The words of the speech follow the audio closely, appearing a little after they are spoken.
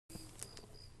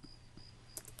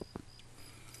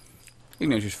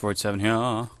Ignatius 47 here.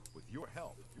 With your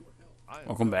help, I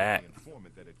Welcome back. uncovered the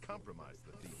informant that had compromised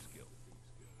the Thieves Guild.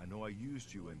 I know I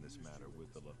used you in this matter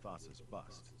with the Lathasis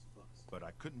bust, but I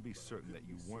couldn't be certain that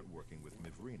you weren't working with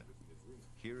Mivrina.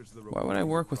 Here's the Why would I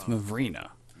work with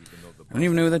Mivrina? I don't even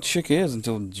even know who that chick is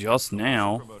until just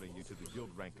now. promoting you to the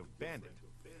guild rank of bandit,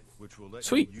 which will let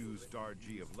Sweet. you use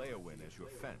Darji of Leowin as your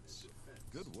fence.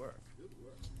 Good work.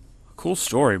 Cool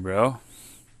story, bro.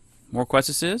 More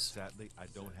quests is? Sadly, I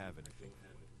don't have anything.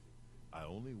 I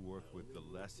only work with the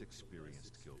less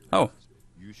experienced guild members. Oh.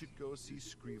 You should go see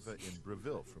Scriva in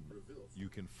Breville from You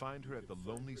can find her at the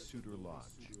Lonely Suitor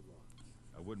Lodge.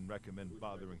 I wouldn't recommend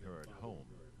bothering her at home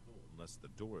unless the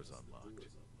door is unlocked.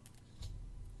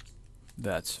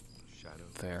 That's Shadow.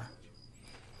 fair.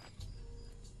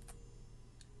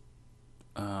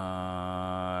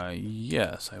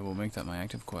 Yes, I will make that my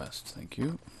active quest. Thank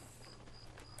you.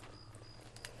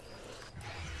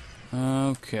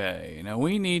 Okay, now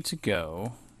we need to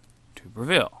go to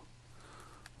Breville,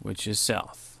 which is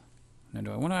south. Now,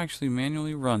 do I want to actually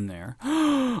manually run there?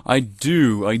 I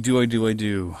do.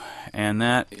 And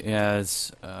that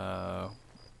is a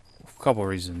couple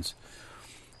reasons.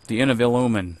 The Inn of Ill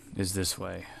Omen is this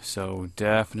way, so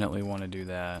definitely want to do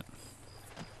that.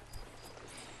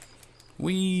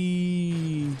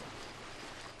 Whee!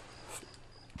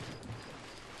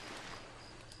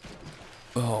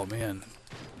 Oh, man.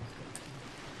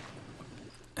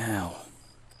 Ow.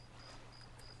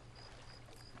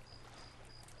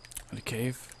 A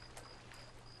cave?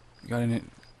 You got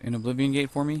an Oblivion gate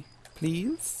for me?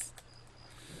 Please?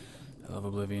 I love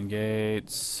Oblivion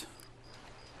gates.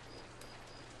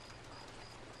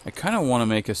 I kind of want to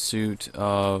make a suit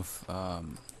of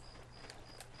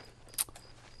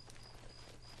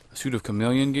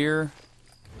chameleon gear.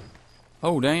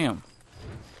 Oh, damn.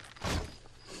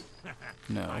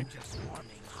 No.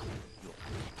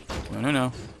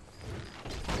 No.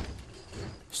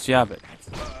 Stop it.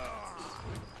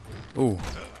 Ooh.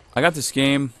 I got this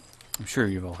game. I'm sure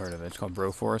you've all heard of it. It's called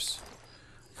Broforce.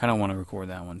 I kind of want to record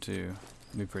that one, too.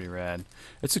 It'd be pretty rad.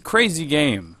 It's a crazy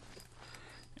game.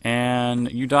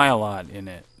 And you die a lot in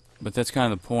it. But that's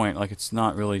kind of the point. Like, it's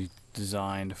not really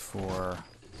designed for...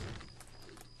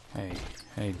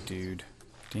 Hey, dude.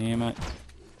 Damn it.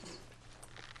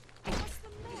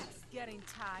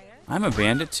 I'm a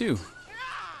bandit, too.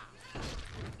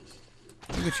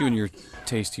 Look at you and your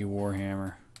tasty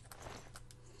warhammer.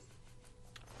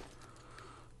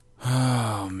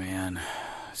 Oh, man.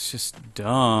 It's just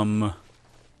dumb.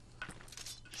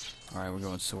 Alright, we're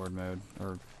going sword mode.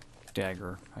 Or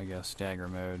dagger, I guess. Dagger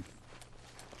mode.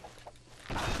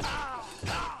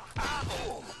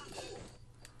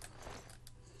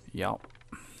 Yup.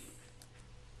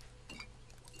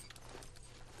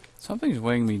 Something's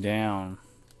weighing me down.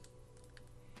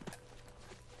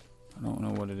 I don't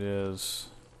know what it is.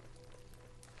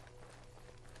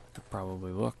 Could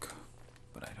probably look,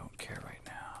 but I don't care right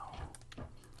now.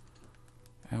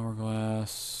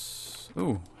 Hourglass.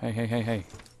 Ooh, hey.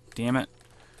 Damn it.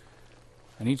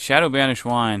 I need Shadow Banish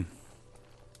wine.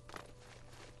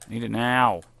 I need it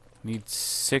now. I need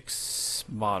 6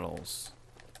 bottles.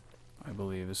 I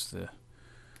believe is the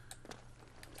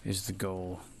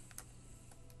goal.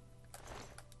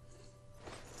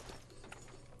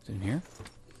 Is it in here?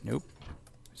 Nope.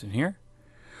 Is it in here?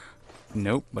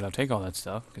 Nope, but I'll take all that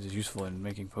stuff because it's useful in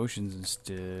making potions and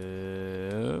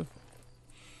stuff.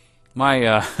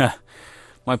 My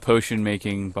my potion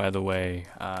making, by the way,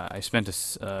 I spent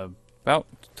about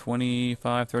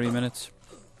 25-30 minutes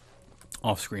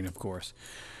off screen, of course,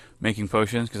 making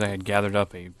potions because I had gathered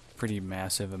up a pretty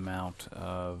massive amount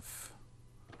of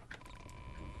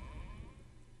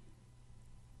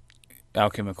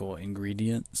alchemical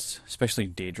ingredients, especially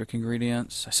Daedric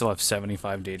ingredients. I still have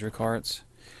 75 Daedric hearts.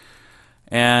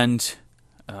 And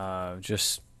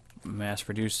just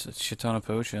mass-produced a shit ton of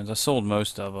potions. I sold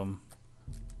most of them.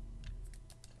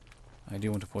 I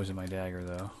do want to poison my dagger,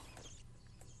 though.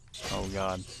 Oh,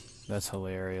 God. That's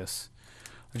hilarious.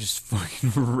 I just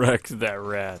fucking wrecked that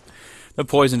rat. The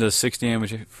poison does 6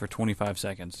 damage for 25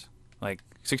 seconds. Like,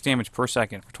 6 damage per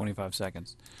second for 25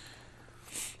 seconds.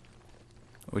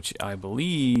 Which I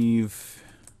believe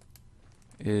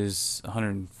is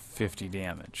 150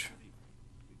 damage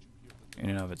in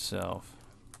and of itself.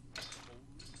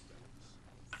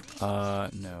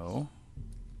 No.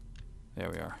 There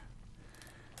we are.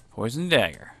 Poison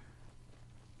dagger.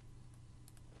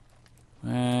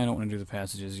 I don't want to do the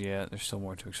passages yet. There's still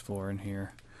more to explore in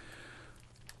here.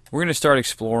 We're going to start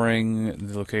exploring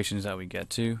the locations that we get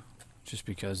to, just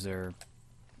because they're,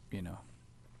 you know,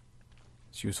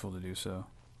 it's useful to do so,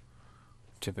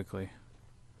 typically.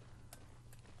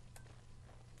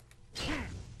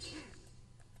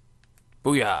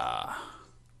 Booyah!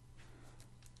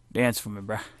 Dance for me,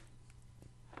 bruh.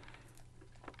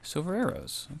 Silver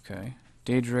arrows. Okay.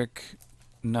 Daedric,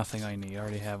 nothing I need. I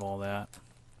already have all that.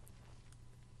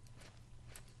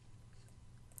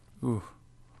 Ooh.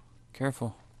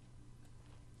 Careful.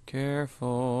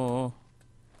 Careful.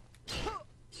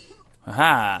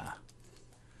 Aha!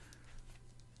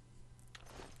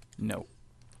 No.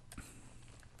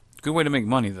 Good way to make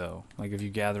money, though. Like if you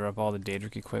gather up all the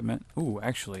Daedric equipment. Ooh,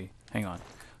 actually, hang on.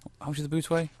 How much do the boots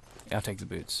weigh? Yeah, I'll take the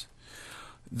boots.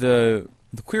 The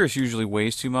cuirass usually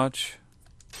weighs too much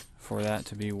for that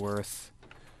to be worth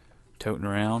toting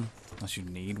around, unless you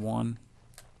need one.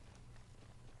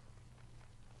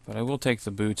 But I will take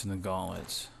the boots and the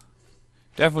gauntlets.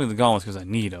 Definitely the gauntlets because I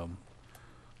need them.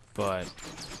 But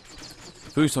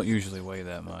boots don't usually weigh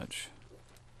that much.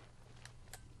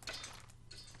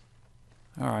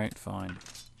 Alright, fine.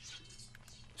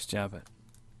 Stab it.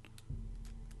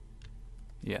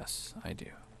 Yes, I do.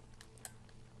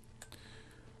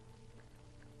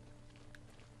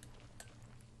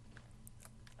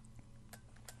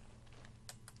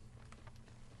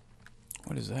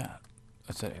 What is that?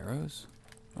 That's that arrows?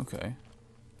 Okay.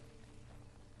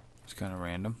 It's kind of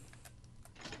random.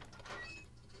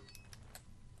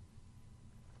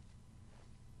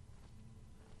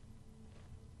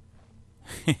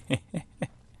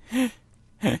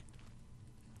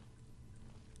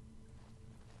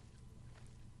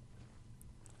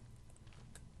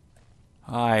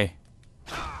 Hi.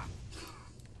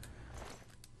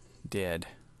 Dead.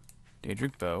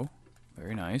 Daedric bow.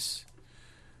 Very nice.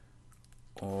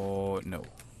 Oh, no.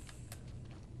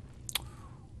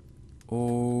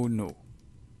 Oh, no.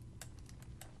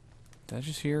 Did I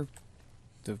just hear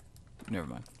the... Never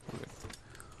mind. We're good.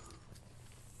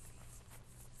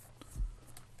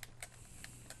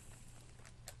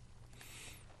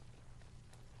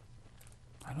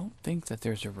 I don't think that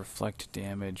there's a reflect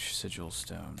damage sigil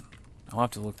stone. I'll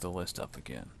have to look the list up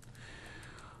again.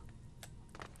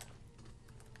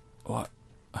 What?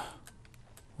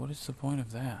 What is the point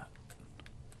of that?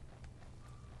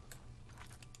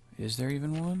 Is there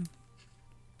even one?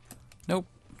 Nope.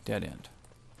 Dead end.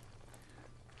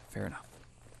 Fair enough.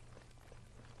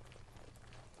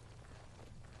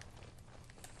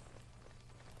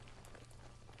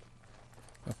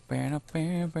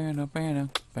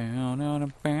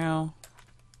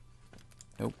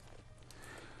 Nope.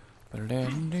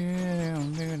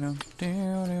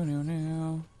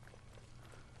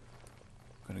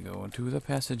 Gonna go into the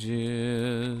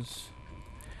passages.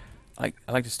 I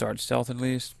like to start stealth at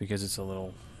least because it's a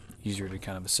little easier to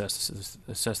kind of assess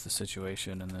the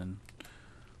situation and then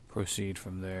proceed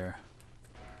from there.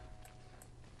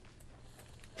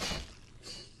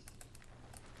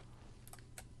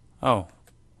 Oh,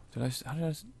 did I? How did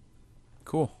I?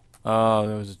 Cool.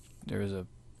 Oh, there was a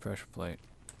pressure plate.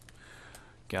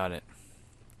 Got it.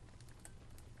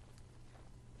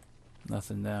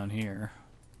 Nothing down here.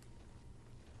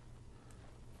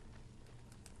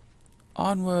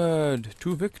 Onward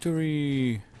to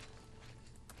victory!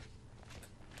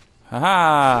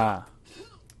 Haha!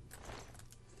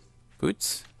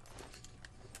 Boots?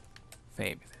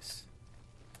 Fabulous.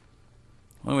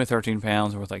 Only weigh 13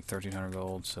 pounds, worth like 1,300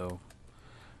 gold, so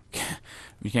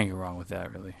you can't go wrong with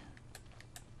that, really.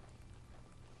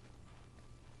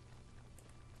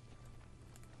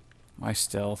 My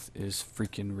stealth is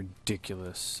freaking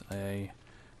ridiculous. I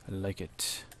like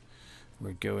it.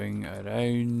 We're going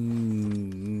around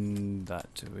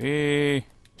that way.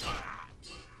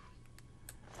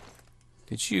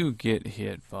 Did you get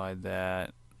hit by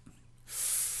that?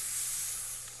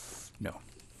 No.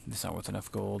 It's not worth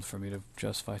enough gold for me to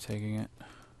justify taking it.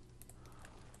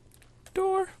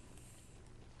 Door.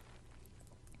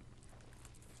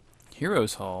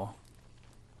 Heroes Hall.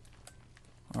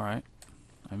 Alright.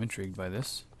 I'm intrigued by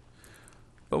this.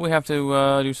 But we have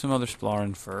to do some other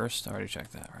exploring first. I already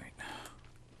checked that, right?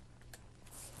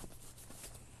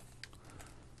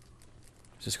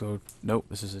 Just go... Nope,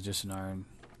 this is just an iron...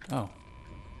 Oh.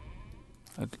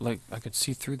 I could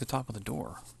see through the top of the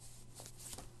door.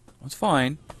 That's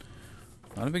fine.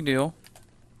 Not a big deal.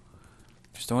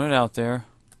 Just throwing it out there.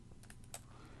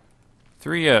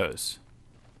 3 O's.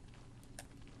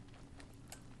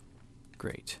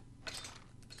 Great.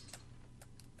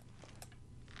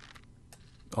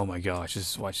 Oh my gosh,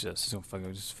 just watch this. It's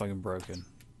just fucking broken.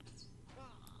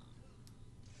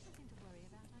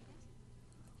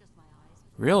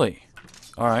 Really?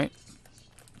 Alright.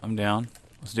 I'm down.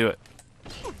 Let's do it.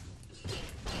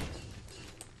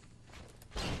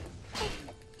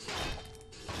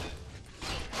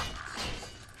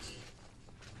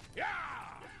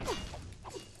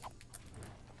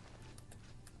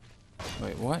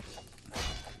 Wait, what?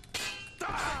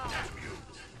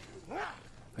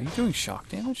 Are you doing shock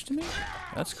damage to me?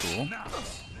 That's cool.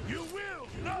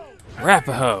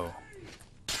 Rapaho!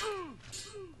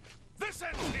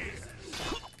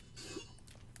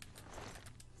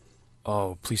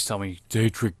 Oh, please tell me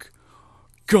Daedric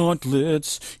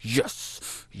gauntlets!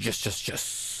 Yes! Yes, yes,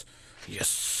 yes!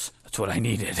 Yes! That's what I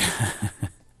needed.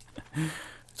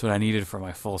 That's what I needed for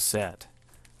my full set.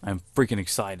 I'm freaking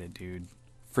excited, dude.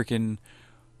 Freaking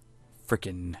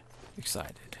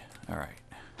excited. Alright.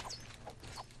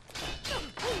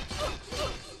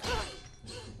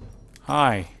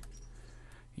 Hi.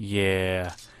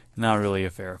 Yeah, not really a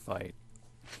fair fight,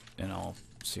 in all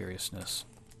seriousness.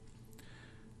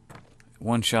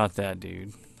 One-shot that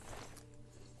dude.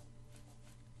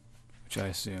 Which I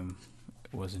assume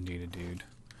was indeed a dude.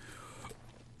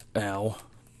 Ow.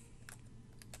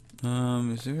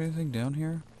 Is there anything down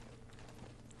here?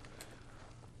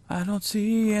 I don't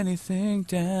see anything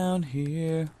down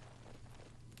here.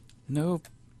 Nope.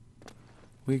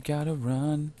 We gotta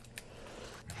run.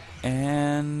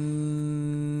 And...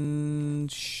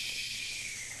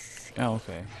 Oh,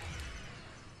 okay.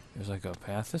 There's like a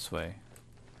path this way.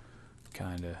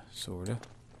 Kinda, sorta.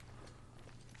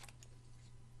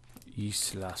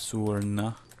 Isla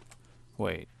Surna.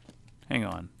 Wait. Hang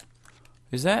on.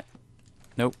 Is that?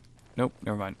 Nope. Nope,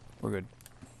 never mind. We're good.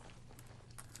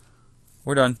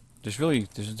 We're done. There's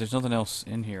nothing else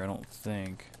in here, I don't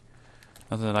think.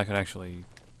 Nothing that I could actually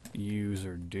use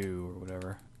or do or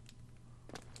whatever.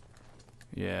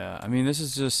 Yeah, I mean, this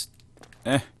is just...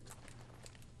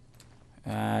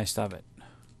 stop it.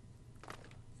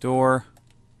 Door.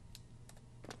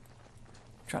 I'm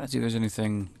trying to see if there's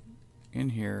anything in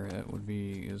here that would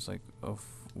be, like, of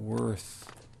worth.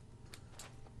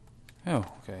 Oh,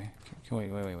 okay.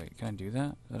 Wait. Can I do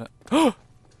that? Oh!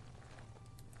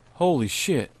 Holy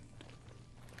shit.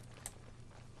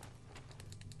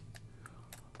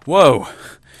 Whoa.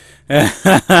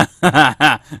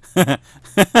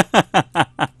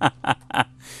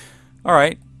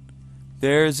 Alright.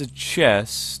 There's a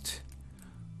chest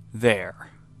there.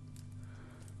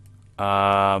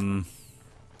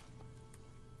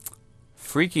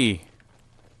 Freaky.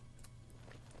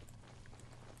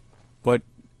 But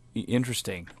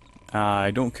interesting.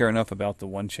 I don't care enough about the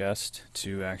one chest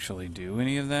to actually do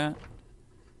any of that.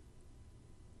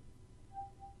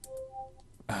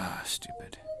 Ah,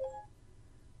 stupid.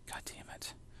 God damn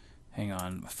it. Hang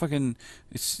on. Fucking...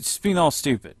 It's being all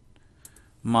stupid.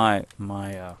 My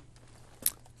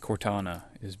Cortana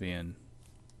is being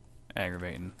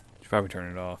aggravating. Should probably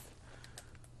turn it off.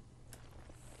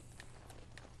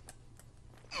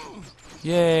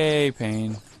 Yay,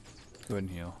 pain. Go ahead and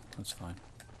heal. That's fine.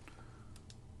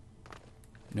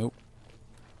 Nope.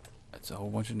 That's a whole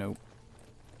bunch of nope.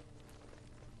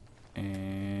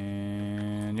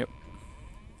 And yep.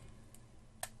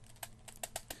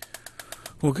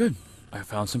 Well, good. I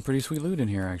found some pretty sweet loot in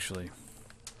here, actually.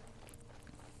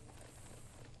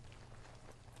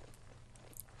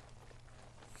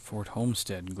 Fort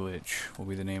Homestead glitch will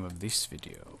be the name of this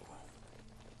video.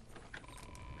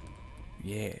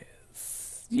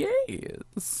 Yes.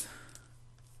 Yes.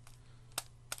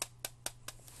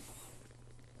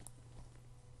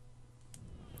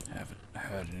 Haven't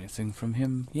heard anything from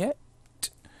him yet.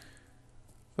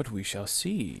 But we shall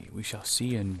see. We shall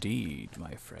see indeed,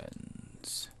 my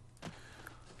friends.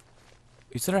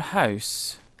 Is there a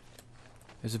house?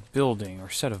 There's a building or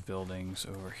set of buildings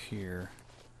over here.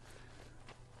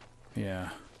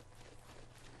 Yeah.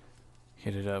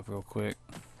 Hit it up real quick.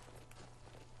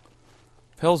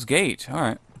 Pell's Gate.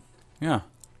 Alright. Yeah.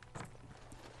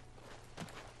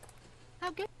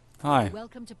 How good. Hi.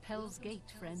 Welcome to Pell's Gate,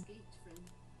 friend.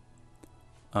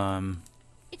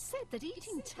 It's said that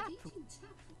eating taproot.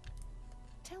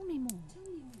 Tell me more.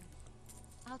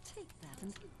 I'll take that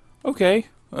and... Okay.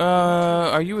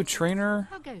 Are you a trainer?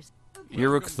 How goes?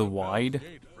 Eric the Wide?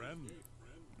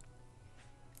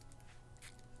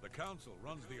 The council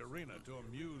runs the arena to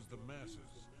amuse the masses,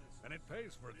 and it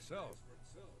pays for itself.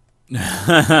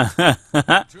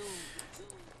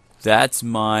 That's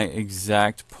my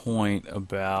exact point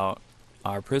about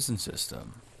our prison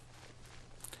system.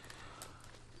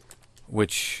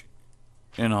 Which,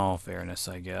 in all fairness,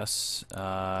 I guess,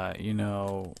 you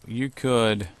know, you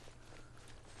could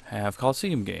have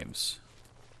Coliseum games,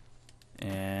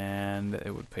 and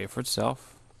it would pay for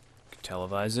itself. You could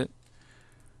televise it.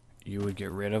 You would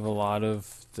get rid of a lot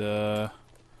of the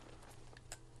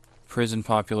prison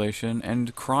population,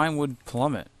 and crime would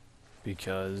plummet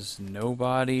because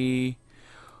nobody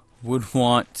would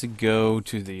want to go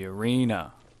to the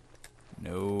arena.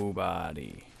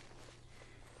 Nobody.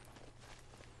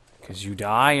 Because you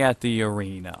die at the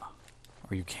arena.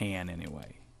 Or you can,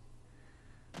 anyway.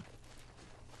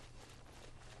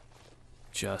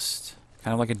 Just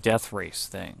kind of like a death race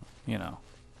thing, you know.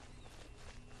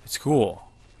 It's cool.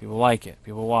 People like it.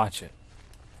 People watch it.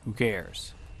 Who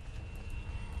cares?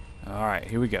 Alright,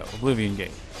 here we go. Oblivion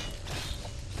Gate.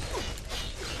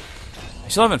 I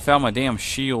still haven't found my damn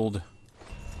shield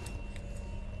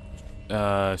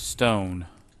stone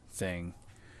thing.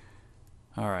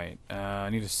 Alright, I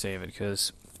need to save it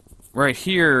because right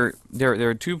here there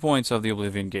are 2 points of the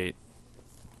Oblivion Gate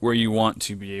where you want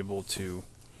to be able to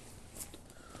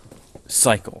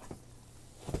cycle.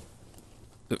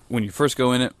 When you first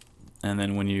go in it, and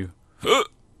then when you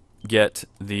get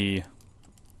the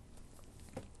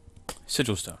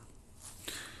sigil stone.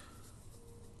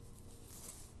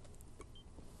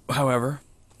 However,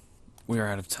 we are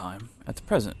out of time at the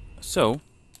present. So,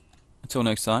 until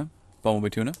next time, Bumblebee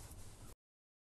Tuna.